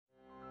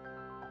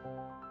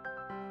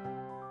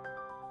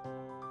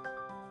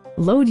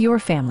Load your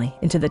family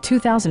into the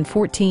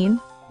 2014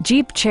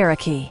 Jeep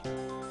Cherokee.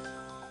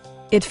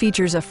 It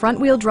features a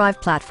front-wheel drive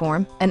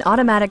platform, an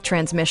automatic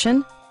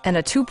transmission, and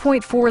a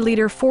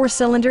 2.4-liter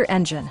four-cylinder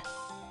engine.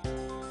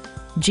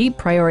 Jeep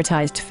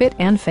prioritized fit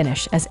and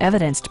finish as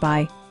evidenced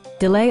by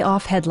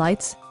delay-off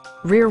headlights,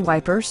 rear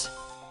wipers,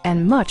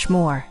 and much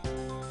more.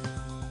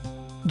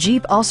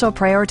 Jeep also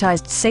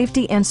prioritized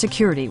safety and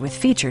security with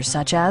features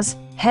such as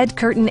head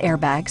curtain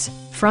airbags,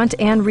 front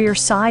and rear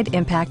side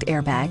impact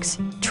airbags,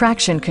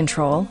 traction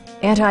control,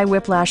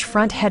 anti-whiplash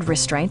front head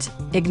restraints,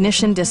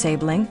 ignition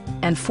disabling,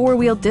 and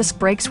four-wheel disc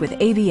brakes with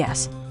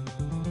ABS.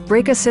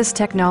 Brake Assist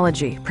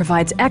technology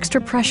provides extra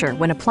pressure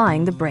when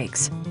applying the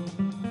brakes.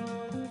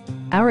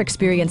 Our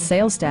experienced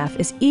sales staff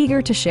is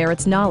eager to share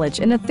its knowledge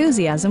and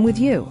enthusiasm with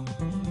you.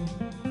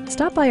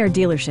 Stop by our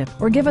dealership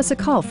or give us a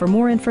call for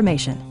more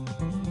information.